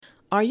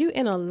Are you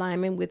in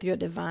alignment with your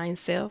divine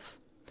self?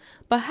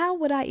 But how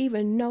would I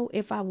even know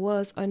if I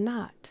was or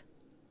not?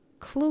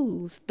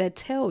 Clues that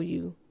tell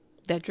you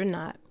that you're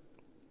not.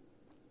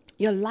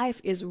 Your life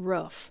is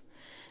rough.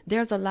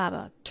 There's a lot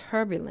of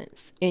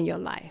turbulence in your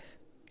life.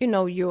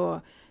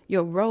 Your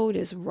road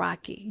is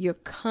rocky. You're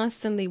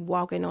constantly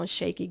walking on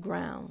shaky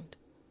ground.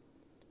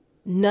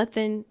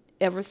 Nothing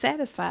ever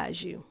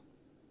satisfies you.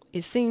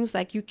 It seems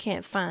like you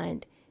can't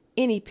find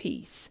any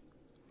peace.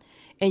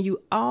 And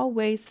you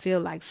always feel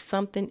like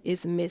something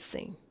is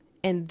missing.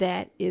 And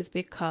that is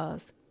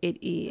because it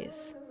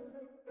is.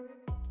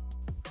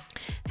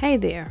 Hey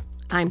there,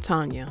 I'm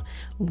Tonya.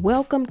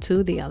 Welcome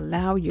to the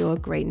Allow Your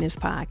Greatness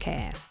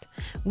podcast,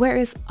 where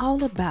it's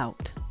all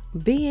about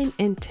being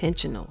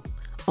intentional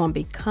on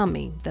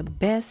becoming the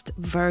best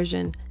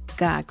version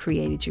God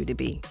created you to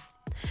be.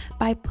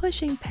 By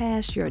pushing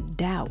past your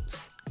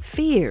doubts,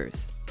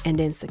 fears, and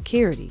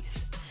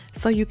insecurities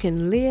so you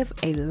can live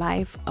a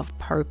life of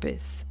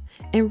purpose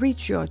and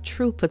reach your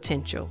true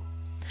potential.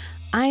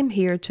 I'm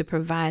here to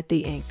provide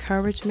the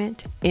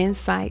encouragement,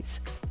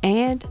 insights,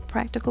 and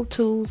practical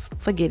tools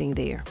for getting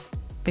there.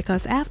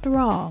 Because after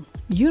all,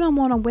 you don't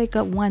want to wake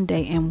up one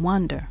day and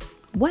wonder,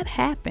 what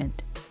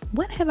happened?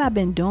 What have I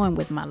been doing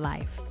with my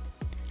life?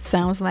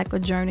 Sounds like a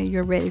journey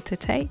you're ready to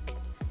take?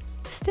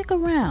 Stick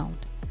around.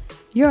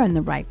 You're in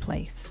the right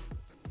place.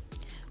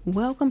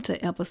 Welcome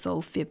to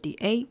episode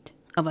 58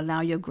 of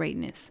Allow Your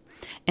Greatness.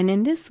 And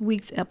in this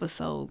week's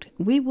episode,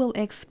 we will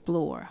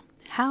explore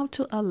how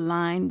to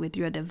align with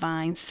your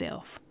divine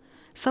self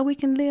so we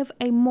can live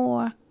a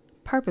more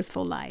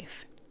purposeful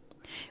life.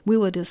 We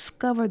will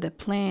discover the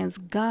plans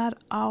God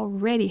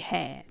already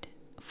had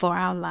for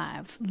our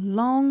lives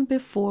long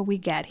before we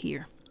got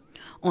here.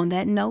 On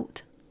that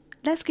note,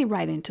 let's get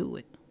right into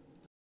it.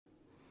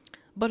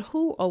 But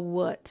who or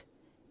what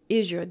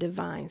is your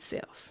divine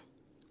self?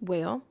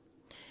 Well,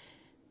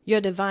 your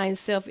divine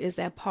self is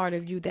that part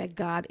of you that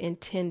God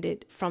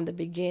intended from the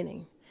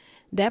beginning.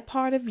 That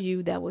part of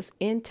you that was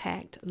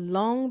intact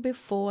long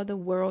before the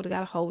world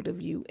got hold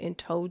of you and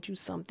told you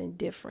something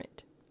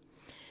different.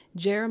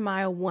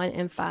 Jeremiah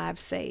 1:5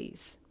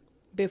 says,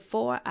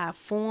 "Before I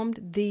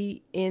formed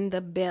thee in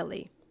the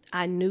belly,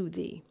 I knew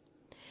thee.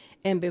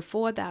 And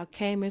before thou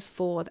camest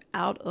forth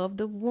out of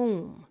the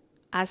womb,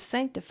 I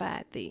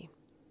sanctified thee,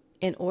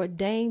 and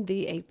ordained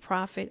thee a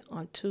prophet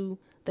unto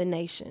the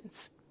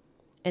nations."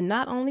 And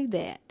not only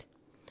that,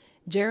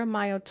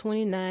 Jeremiah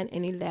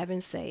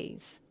 29:11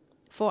 says,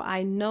 "For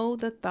I know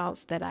the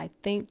thoughts that I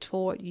think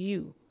toward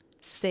you,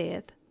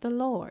 saith the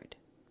Lord,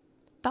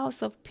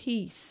 thoughts of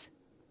peace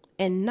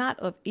and not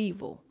of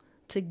evil,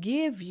 to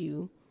give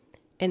you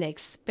an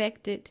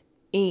expected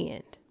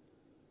end."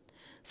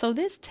 So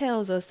this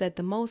tells us that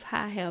the Most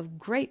High have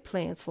great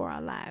plans for our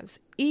lives,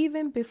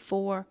 even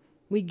before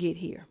we get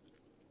here.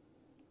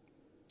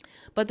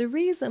 But the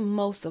reason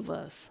most of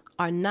us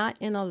are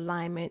not in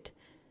alignment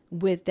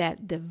with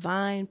that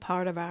divine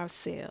part of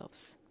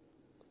ourselves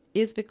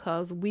is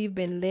because we've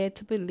been led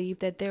to believe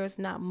that there is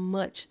not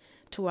much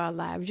to our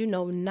lives,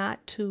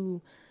 not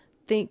to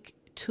think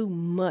too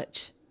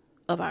much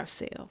of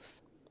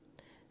ourselves.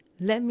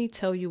 Let me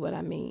tell you what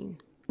I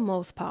mean. For the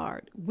most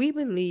part, we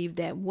believe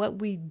that what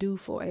we do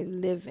for a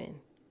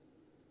living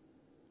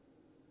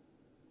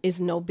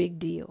is no big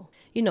deal.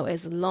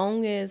 As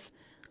long as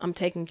I'm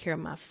taking care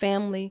of my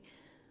family,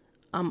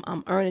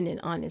 I'm earning an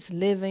honest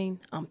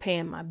living, I'm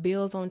paying my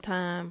bills on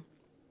time.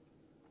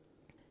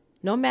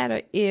 No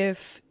matter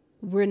if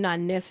we're not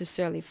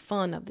necessarily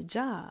fond of the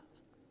job,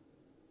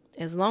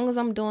 as long as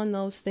I'm doing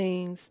those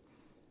things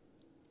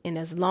and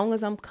as long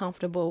as I'm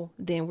comfortable,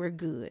 then we're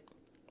good.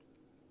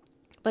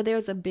 But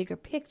there's a bigger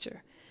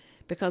picture,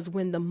 because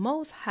when the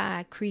Most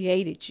High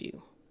created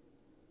you,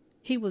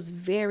 He was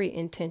very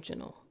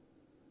intentional.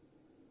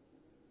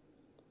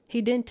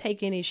 He didn't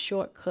take any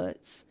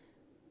shortcuts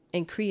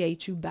and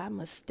create you by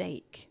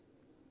mistake.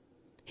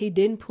 He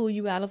didn't pull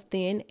you out of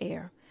thin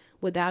air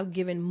without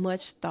giving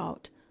much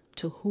thought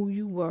to who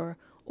you were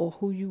or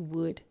who you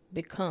would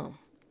become.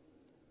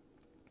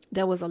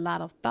 There was a lot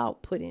of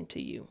thought put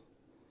into you.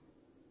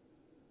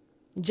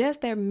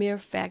 Just that mere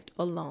fact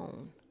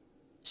alone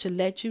should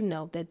let you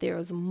know that there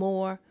is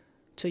more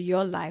to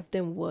your life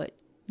than what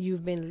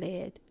you've been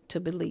led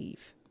to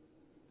believe.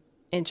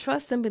 And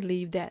trust and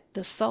believe that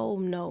the soul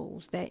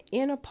knows, that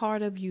inner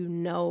part of you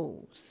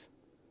knows.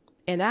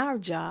 And our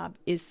job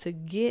is to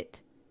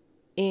get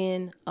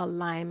in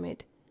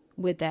alignment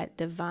with that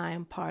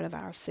divine part of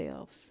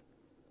ourselves.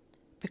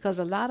 Because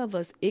a lot of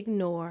us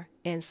ignore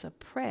and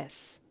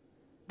suppress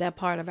that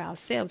part of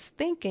ourselves,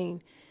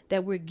 thinking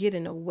that we're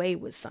getting away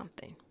with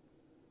something.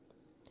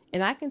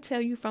 And I can tell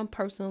you from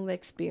personal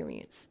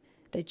experience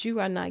that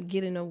you are not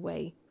getting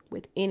away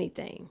with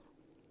anything.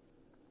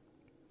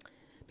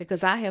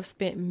 Because I have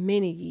spent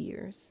many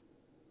years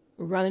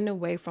running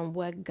away from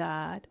what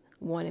God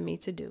wanted me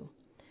to do.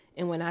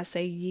 And when I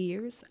say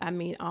years, I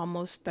mean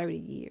almost 30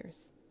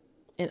 years.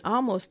 And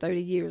almost 30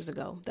 years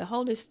ago, the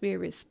Holy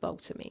Spirit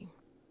spoke to me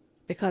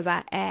because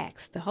I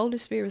asked. The Holy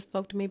Spirit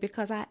spoke to me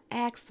because I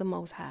asked the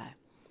Most High,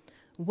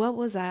 What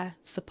was I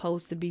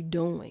supposed to be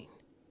doing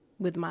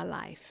with my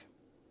life?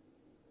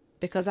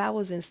 Because I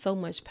was in so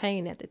much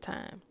pain at the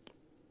time.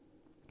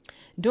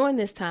 During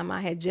this time, I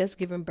had just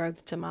given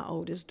birth to my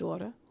oldest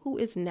daughter, who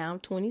is now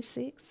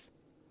 26.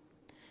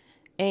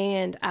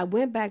 And I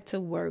went back to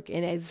work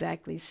in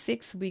exactly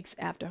 6 weeks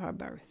after her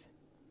birth.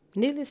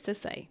 Needless to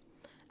say,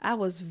 I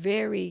was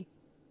very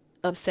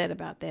upset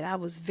about that. I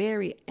was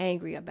very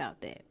angry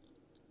about that.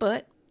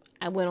 But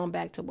I went on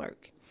back to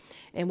work.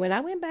 And when I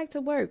went back to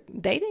work,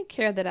 they didn't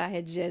care that I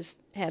had just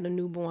had a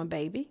newborn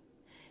baby.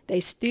 They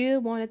still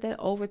wanted that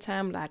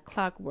overtime like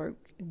clockwork,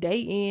 day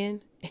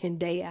in and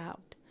day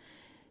out.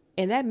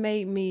 And that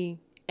made me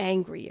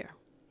angrier.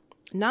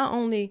 Not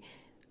only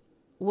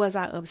was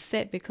I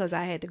upset because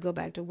I had to go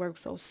back to work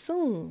so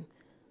soon,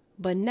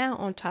 but now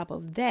on top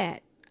of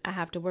that, I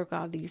have to work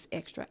all these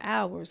extra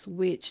hours,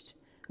 which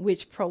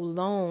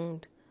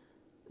prolonged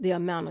the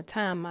amount of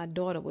time my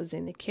daughter was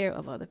in the care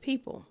of other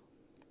people.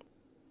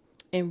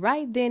 And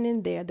right then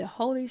and there, the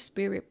Holy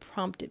Spirit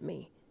prompted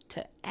me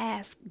to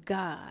ask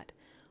God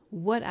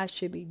what I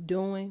should be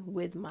doing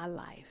with my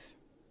life.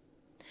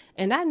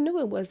 And I knew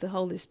it was the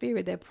Holy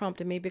Spirit that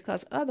prompted me,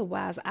 because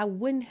otherwise I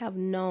wouldn't have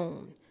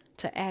known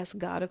to ask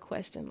God a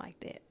question like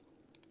that.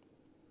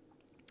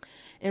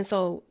 And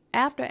so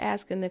after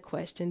asking the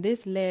question,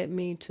 this led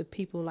me to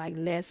people like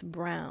Les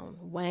Brown,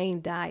 Wayne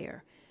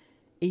Dyer,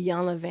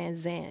 Iyanla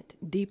Vanzant,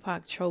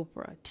 Deepak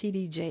Chopra,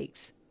 T.D.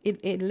 Jakes.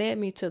 It led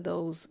me to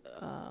those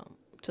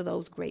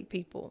great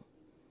people.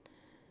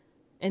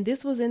 And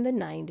this was in the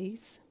 90s.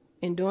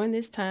 And during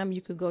this time,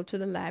 you could go to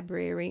the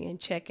library and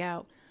check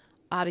out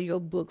audio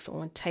books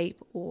on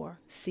tape or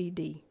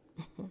CD.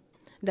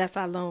 That's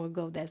how long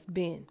ago that's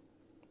been.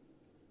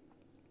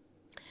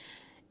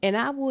 And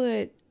I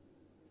would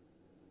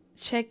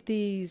check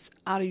these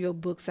audio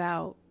books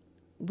out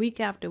week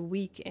after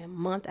week and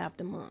month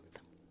after month.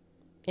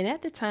 And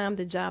at the time,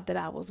 the job that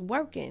I was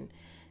working,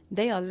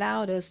 they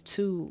allowed us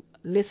to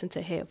listen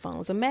to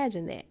headphones.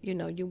 Imagine that,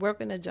 you're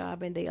working a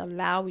job and they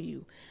allow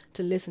you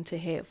to listen to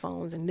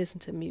headphones and listen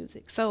to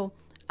music. So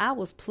I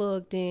was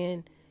plugged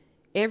in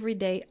every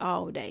day,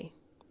 all day,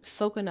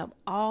 soaking up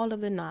all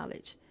of the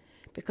knowledge,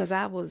 because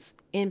I was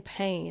in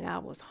pain. I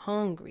was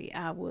hungry.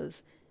 I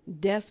was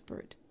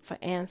desperate for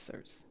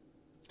answers.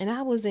 And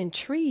I was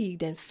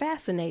intrigued and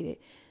fascinated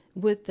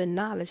with the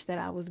knowledge that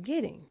I was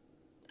getting.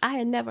 I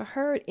had never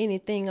heard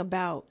anything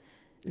about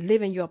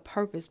living your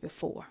purpose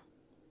before.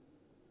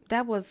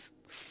 That was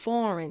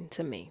foreign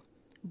to me,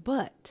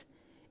 but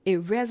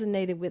it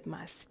resonated with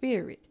my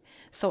spirit.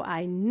 So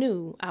I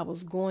knew I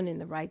was going in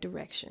the right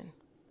direction.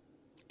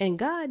 And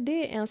God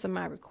did answer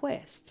my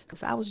request.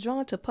 So I was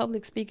drawn to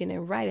public speaking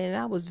and writing, and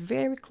I was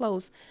very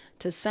close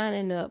to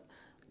signing up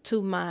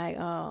to my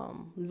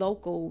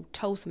local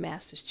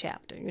Toastmasters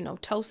chapter.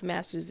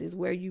 Toastmasters is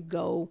where you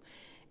go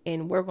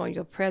and work on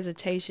your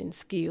presentation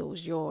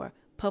skills, your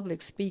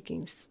public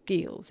speaking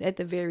skills, at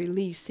the very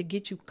least, to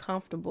get you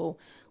comfortable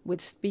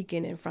with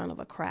speaking in front of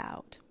a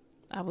crowd.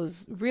 I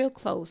was real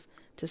close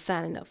to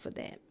signing up for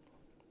that.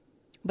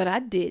 But I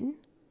didn't,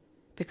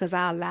 because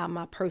I allowed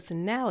my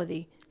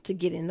personality to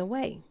get in the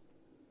way.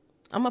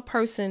 I'm a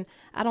person,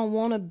 I don't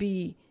want to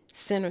be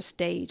center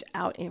stage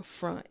out in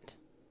front.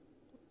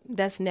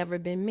 That's never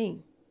been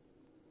me.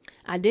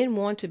 I didn't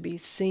want to be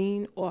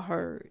seen or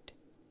heard,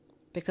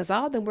 because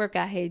all the work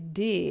I had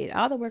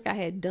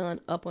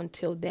done up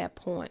until that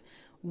point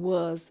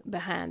was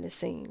behind the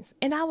scenes.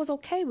 And I was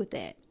okay with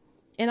that.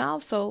 And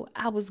also,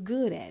 I was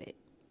good at it.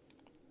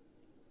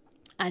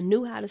 I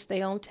knew how to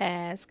stay on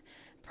task,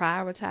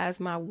 prioritize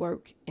my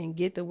work, and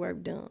get the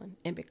work done.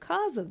 And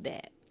because of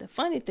that, the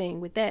funny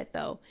thing with that,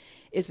 though,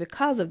 is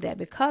because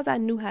I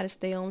knew how to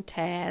stay on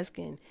task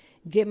and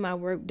get my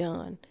work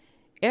done,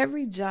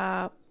 every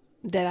job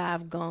that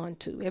I've gone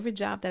to, every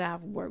job that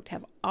I've worked,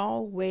 have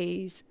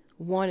always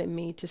wanted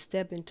me to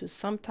step into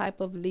some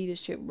type of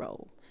leadership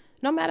role.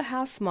 No matter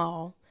how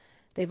small,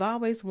 they've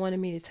always wanted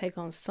me to take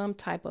on some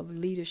type of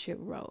leadership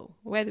role,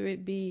 whether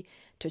it be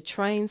to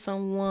train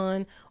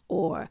someone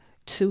or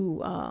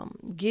to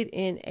get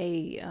in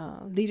a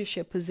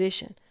leadership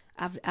position.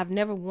 I've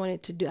never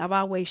wanted to do. I've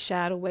always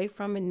shied away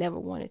from it, never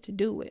wanted to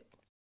do it.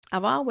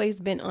 I've always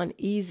been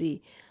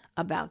uneasy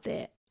about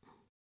that,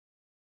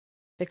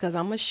 because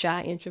I'm a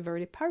shy,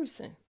 introverted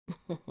person.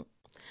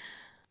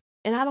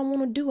 And I don't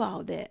want to do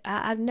all that.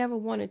 I've never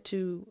wanted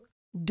to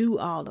do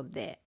all of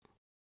that.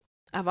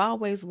 I've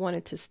always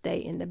wanted to stay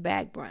in the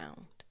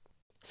background.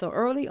 So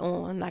early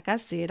on, like I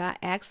said, I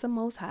asked the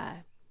Most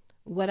High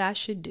what I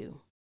should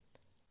do.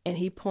 And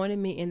he pointed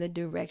me in the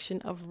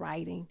direction of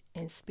writing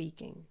and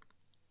speaking.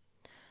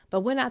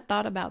 But when I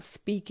thought about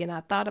speaking,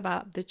 I thought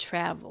about the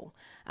travel.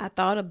 I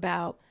thought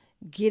about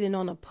getting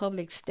on a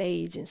public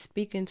stage and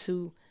speaking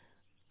to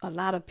a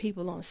lot of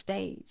people on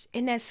stage.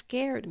 And that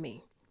scared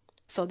me.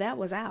 So that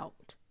was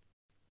out.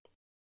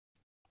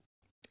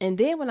 And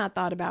then when I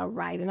thought about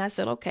writing, I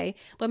said, okay,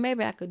 but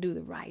maybe I could do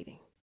the writing,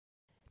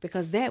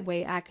 because that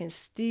way I can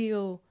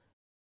still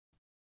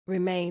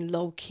remain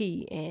low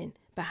key and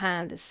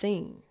behind the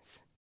scenes.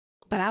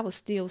 But I was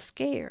still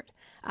scared.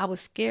 I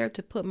was scared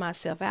to put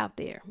myself out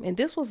there. And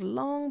this was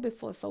long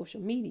before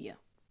social media.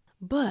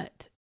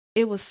 But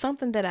it was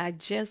something that I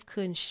just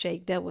couldn't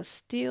shake. There was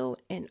still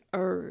an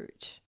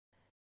urge.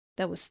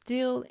 There was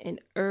still an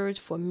urge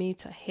for me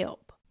to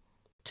help,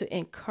 to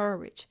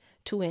encourage,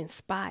 to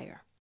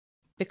inspire.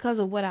 Because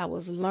of what I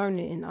was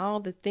learning and all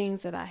the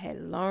things that I had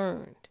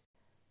learned,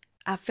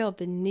 I felt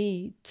the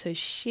need to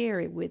share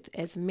it with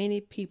as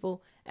many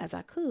people as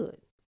I could.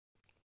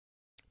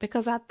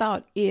 Because I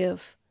thought,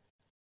 if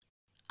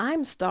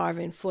I'm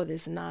starving for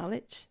this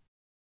knowledge,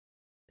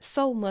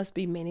 so must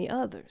be many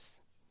others.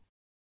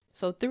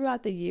 So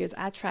throughout the years,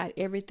 I tried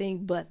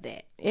everything but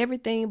that.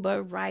 Everything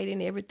but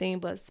writing, everything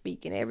but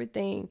speaking,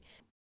 everything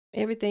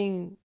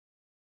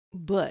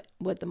but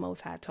what the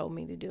Most High told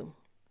me to do.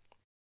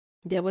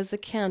 There was the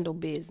candle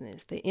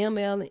business, the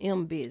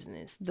MLM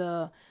business,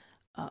 the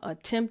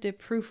attempted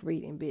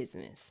proofreading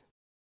business,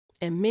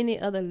 and many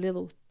other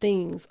little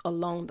things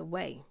along the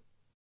way.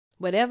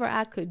 Whatever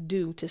I could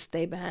do to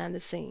stay behind the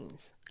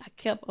scenes, I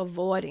kept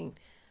avoiding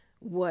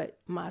what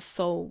my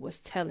soul was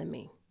telling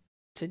me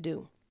to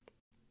do.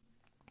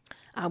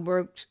 I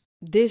worked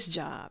this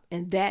job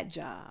and that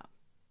job,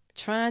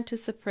 trying to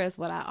suppress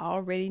what I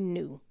already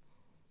knew,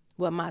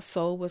 what my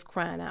soul was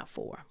crying out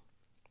for.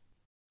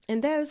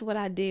 And that is what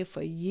I did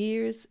for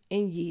years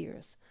and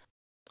years,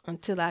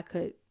 until I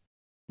could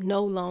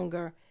no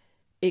longer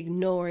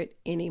ignore it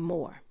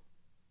anymore.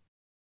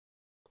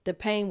 The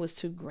pain was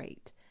too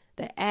great.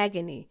 The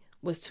agony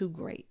was too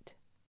great.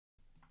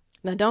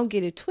 Now, don't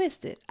get it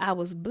twisted. I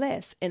was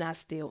blessed, and I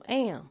still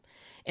am.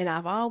 And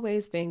I've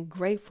always been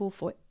grateful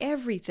for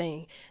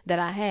everything that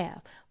I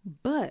have.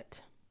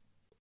 But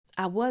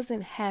I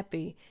wasn't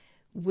happy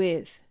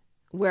with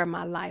where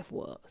my life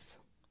was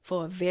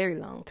for a very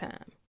long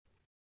time.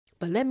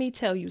 But let me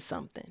tell you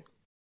something.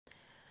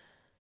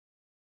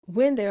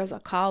 When there's a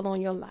call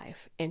on your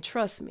life, and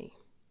trust me,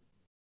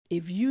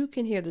 if you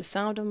can hear the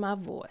sound of my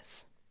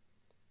voice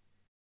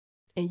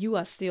and you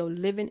are still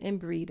living and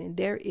breathing,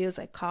 there is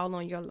a call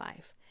on your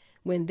life.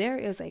 When there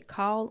is a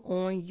call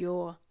on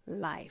your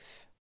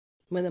life,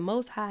 when the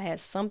Most High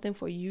has something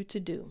for you to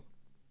do,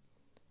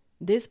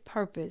 this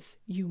purpose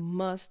you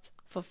must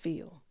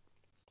fulfill.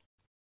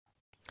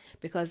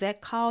 Because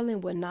that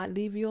calling will not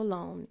leave you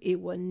alone.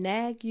 It will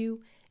nag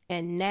you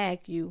and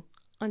nag you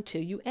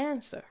until you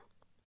answer.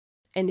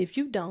 And if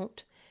you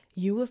don't,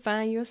 you will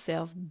find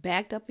yourself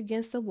backed up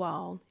against the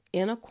wall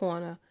in a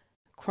corner,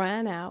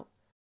 crying out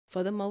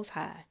for the Most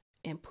High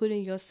and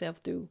putting yourself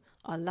through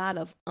a lot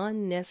of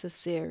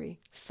unnecessary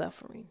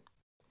suffering.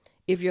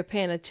 If you're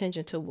paying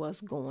attention to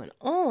what's going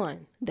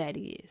on, that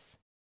is.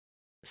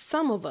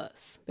 Some of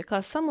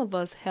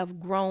us have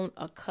grown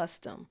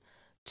accustomed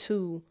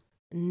to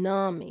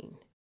numbing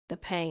the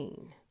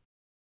pain,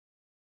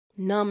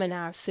 numbing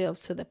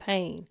ourselves to the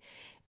pain,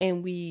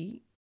 and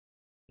we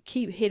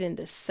keep hitting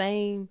the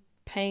same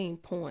pain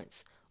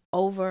points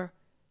over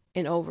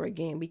and over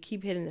again. We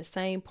keep hitting the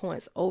same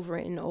points over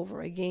and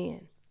over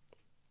again,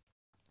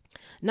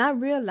 not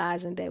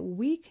realizing that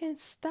we can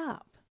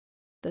stop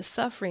the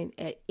suffering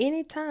at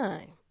any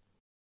time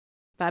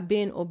by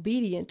being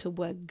obedient to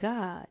what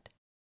God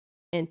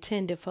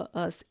intended for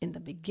us in the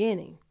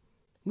beginning.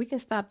 We can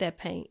stop that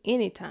pain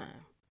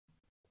anytime.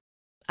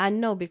 I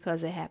know,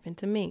 because it happened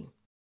to me.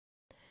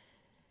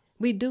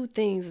 We do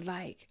things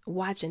like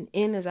watching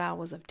endless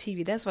hours of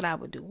TV. That's what I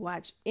would do.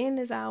 Watch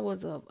endless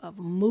hours of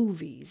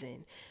movies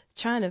and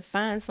trying to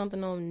find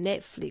something on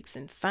Netflix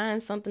and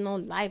find something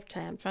on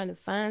Lifetime, trying to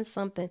find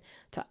something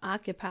to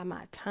occupy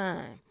my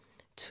time,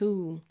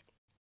 to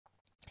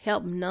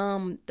help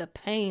numb the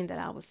pain that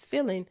I was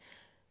feeling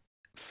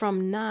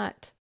from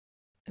not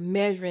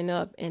measuring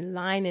up and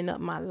lining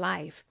up my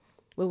life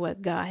with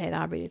what God had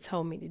already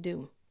told me to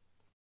do.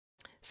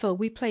 So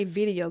we play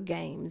video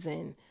games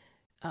and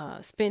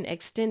spend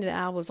extended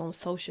hours on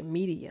social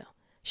media,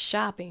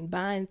 shopping,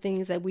 buying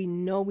things that we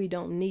know we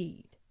don't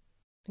need,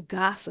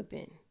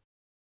 gossiping,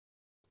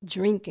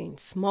 drinking,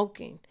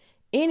 smoking,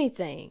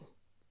 anything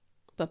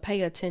but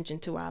pay attention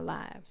to our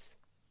lives.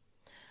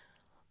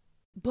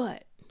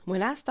 But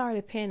when I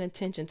started paying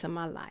attention to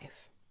my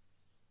life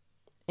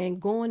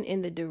and going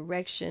in the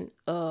direction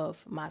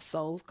of my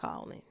soul's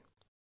calling,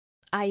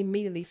 I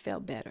immediately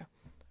felt better.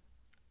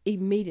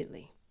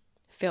 Immediately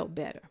felt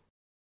better.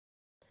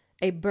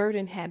 A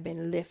burden had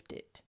been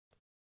lifted.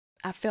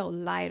 I felt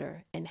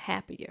lighter and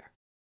happier.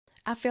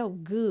 I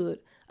felt good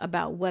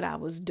about what I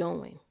was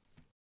doing.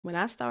 When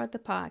I started the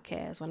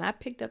podcast, when I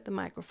picked up the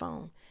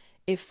microphone,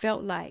 it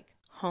felt like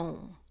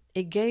home.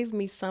 It gave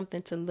me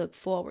something to look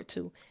forward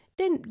to.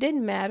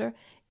 Didn't matter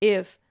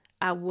if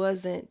I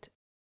wasn't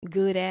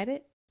good at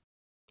it.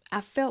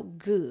 I felt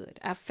good.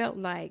 I felt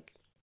like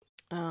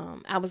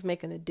I was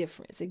making a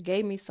difference. It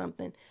gave me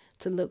something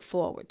to look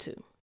forward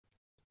to.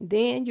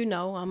 Then,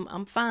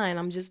 I'm fine.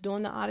 I'm just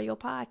doing the audio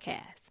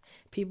podcast.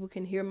 People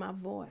can hear my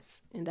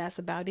voice, and that's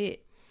about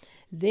it.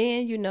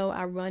 Then,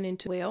 I run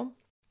into,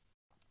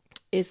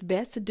 it's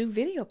best to do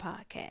video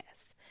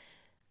podcasts.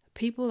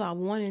 People are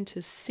wanting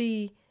to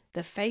see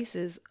the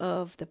faces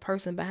of the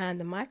person behind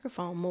the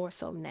microphone more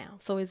so now.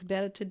 So it's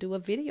better to do a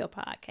video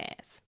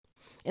podcast.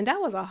 And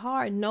that was a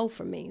hard no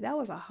for me. That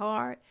was a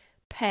hard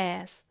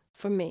pass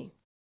for me.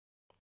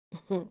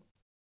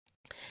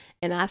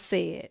 And I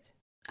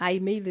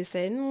immediately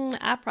said,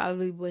 I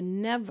probably would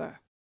never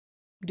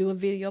do a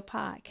video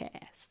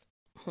podcast.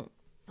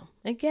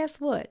 And guess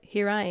what?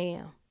 Here I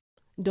am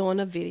doing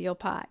a video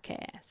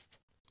podcast.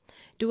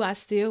 Do I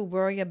still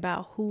worry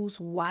about who's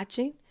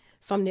watching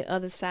from the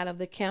other side of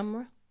the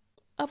camera?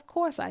 Of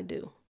course I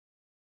do.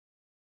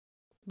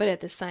 But at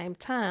the same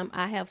time,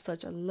 I have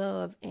such a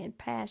love and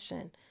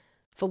passion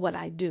for what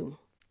I do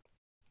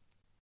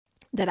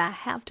that I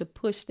have to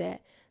push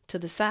that to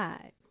the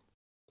side.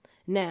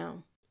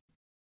 Now,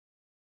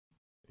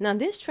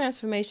 this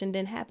transformation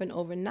didn't happen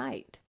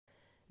overnight.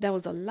 There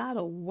was a lot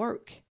of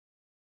work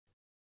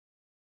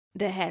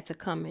that had to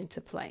come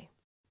into play.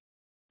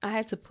 I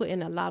had to put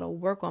in a lot of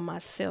work on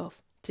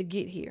myself to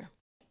get here.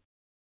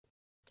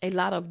 A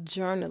lot of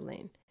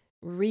journaling,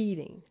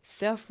 reading,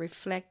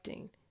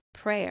 self-reflecting,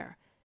 prayer,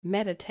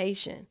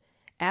 meditation,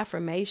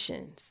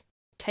 affirmations,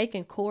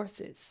 taking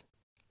courses.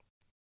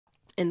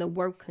 And the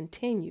work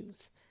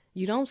continues.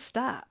 You don't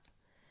stop.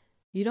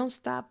 You don't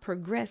stop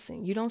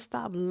progressing. You don't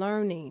stop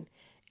learning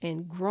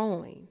and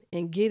growing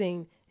and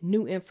getting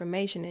new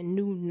information and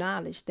new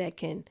knowledge that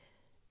can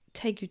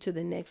take you to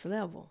the next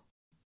level.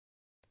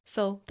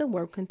 So the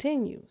work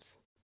continues.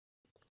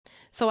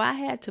 So I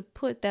had to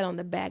put that on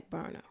the back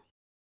burner.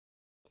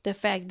 The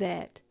fact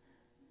that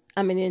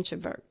I'm an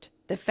introvert,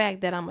 the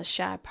fact that I'm a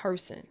shy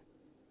person,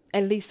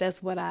 at least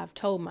that's what I've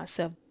told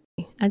myself.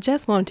 I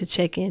just wanted to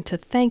check in to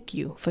thank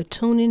you for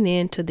tuning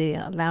in to the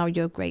Allow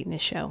Your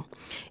Greatness show.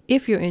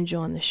 If you're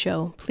enjoying the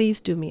show, please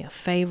do me a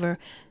favor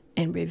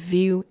and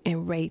review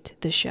and rate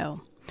the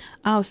show.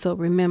 Also,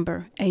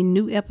 remember, a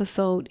new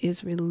episode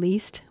is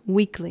released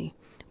weekly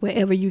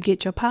wherever you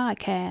get your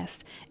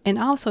podcast.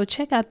 And also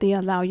check out the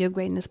Allow Your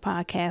Greatness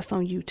podcast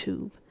on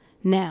YouTube.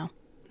 Now,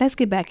 let's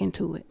get back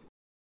into it.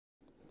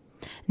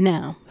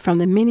 Now, from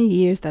the many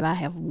years that I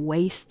have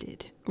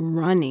wasted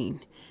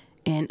running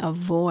and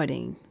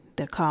avoiding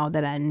the call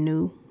that I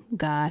knew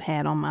God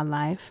had on my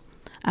life,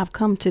 I've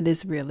come to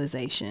this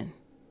realization.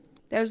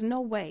 There's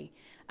no way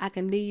I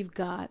can leave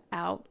God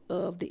out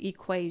of the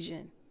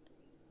equation.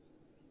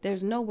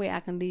 There's no way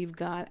I can leave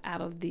God out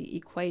of the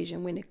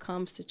equation when it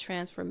comes to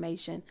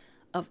transformation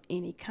of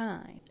any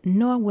kind,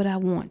 nor would I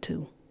want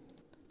to.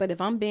 But if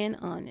I'm being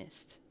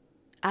honest,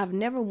 I've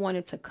never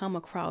wanted to come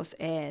across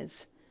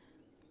as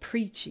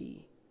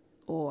preachy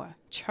or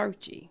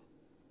churchy,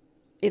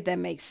 if that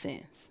makes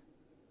sense.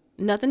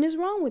 Nothing is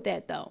wrong with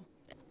that, though.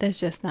 That's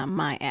just not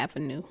my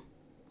avenue.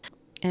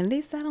 At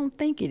least I don't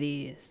think it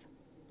is.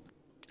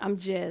 I'm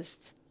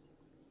just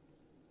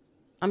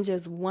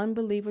one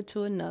believer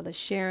to another,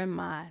 sharing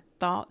my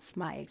thoughts,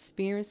 my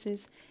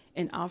experiences,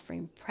 and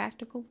offering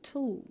practical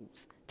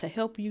tools to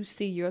help you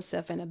see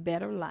yourself in a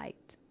better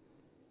light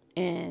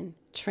and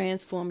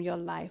transform your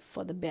life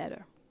for the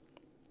better.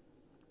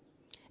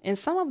 And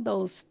some of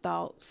those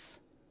thoughts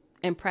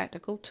and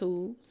practical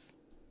tools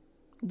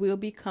will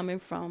be coming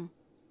from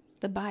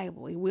the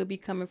Bible. It will be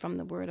coming from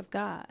the Word of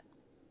God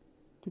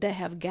that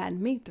have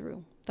gotten me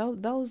through.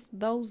 Those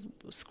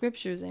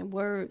scriptures and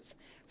words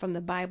from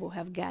the Bible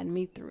have gotten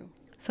me through.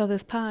 So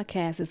this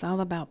podcast is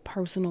all about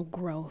personal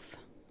growth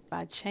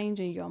by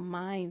changing your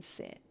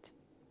mindset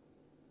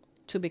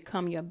to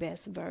become your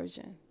best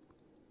version,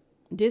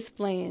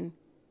 displaying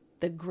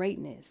the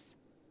greatness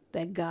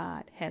that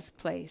God has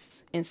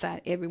placed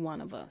inside every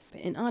one of us.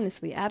 And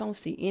honestly, I don't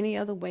see any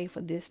other way for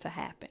this to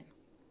happen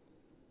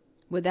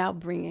without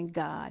bringing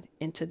God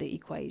into the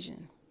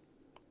equation.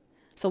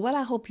 So what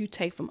I hope you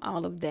take from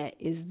all of that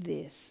is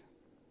this.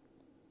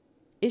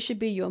 It should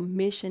be your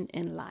mission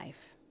in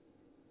life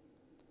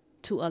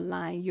to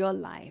align your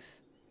life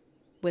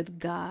with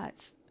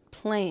God's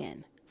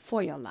plan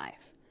for your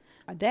life.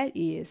 That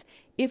is,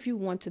 if you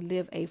want to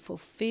live a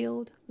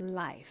fulfilled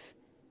life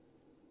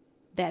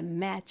that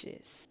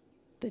matches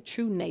the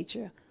true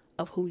nature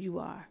of who you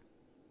are.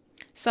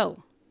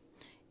 So,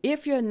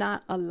 if you're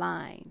not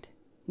aligned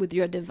with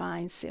your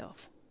divine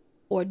self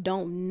or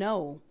don't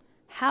know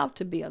how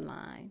to be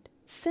aligned,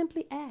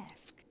 simply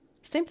ask.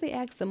 Simply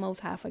ask the Most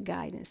High for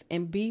guidance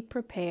and be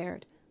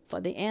prepared for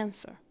the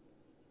answer.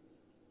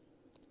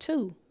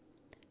 2,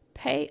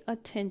 pay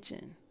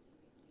attention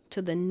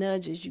to the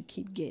nudges you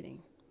keep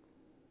getting.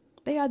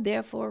 They are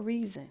there for a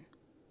reason.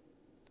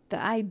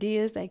 The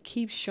ideas that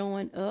keep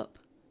showing up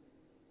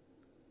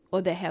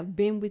or that have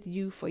been with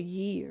you for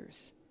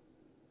years,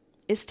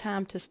 it's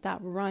time to stop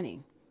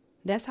running.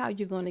 That's how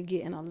you're going to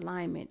get in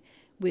alignment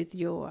with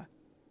your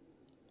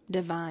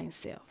divine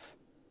self.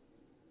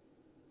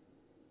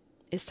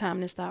 It's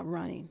time to stop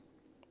running.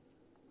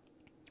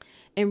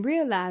 And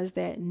realize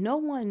that no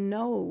one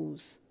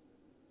knows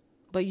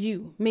but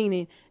you,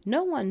 meaning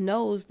no one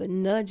knows the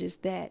nudges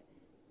that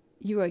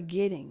you are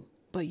getting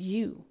but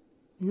you.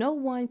 No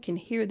one can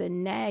hear the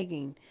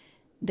nagging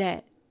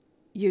that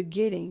you're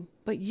getting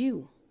but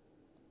you,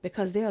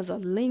 because there's a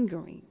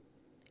lingering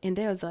and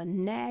there's a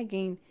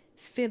nagging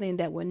feeling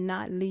that will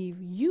not leave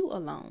you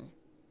alone.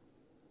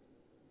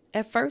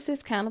 At first,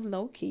 it's kind of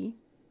low key,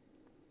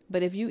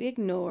 but if you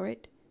ignore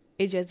it,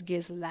 it just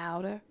gets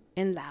louder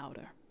and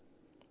louder.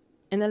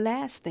 And the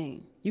last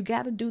thing, you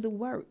got to do the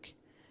work.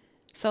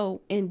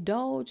 So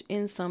indulge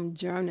in some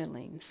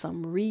journaling,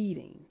 some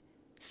reading,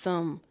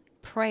 some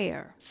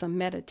prayer, some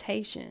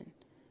meditation,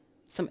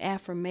 some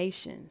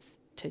affirmations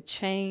to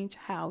change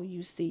how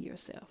you see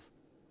yourself.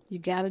 You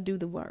got to do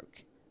the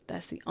work.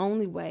 That's the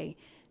only way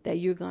that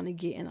you're going to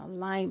get in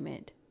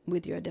alignment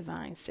with your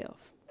divine self.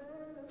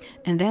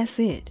 And that's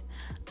it.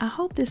 I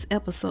hope this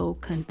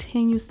episode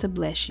continues to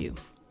bless you.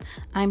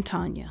 I'm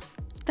Tonya.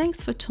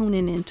 Thanks for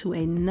tuning in to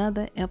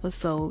another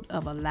episode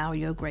of Allow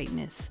Your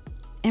Greatness.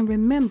 And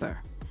remember,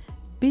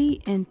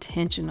 be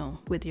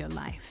intentional with your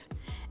life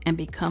and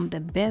become the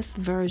best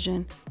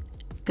version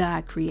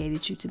God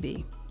created you to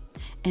be.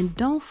 And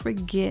don't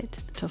forget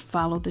to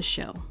follow the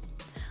show.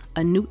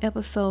 A new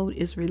episode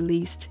is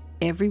released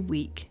every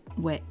week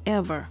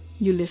wherever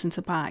you listen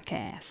to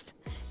podcasts,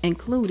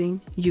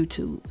 including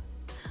YouTube.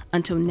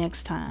 Until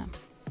next time,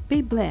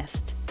 be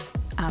blessed.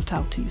 I'll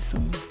talk to you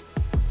soon.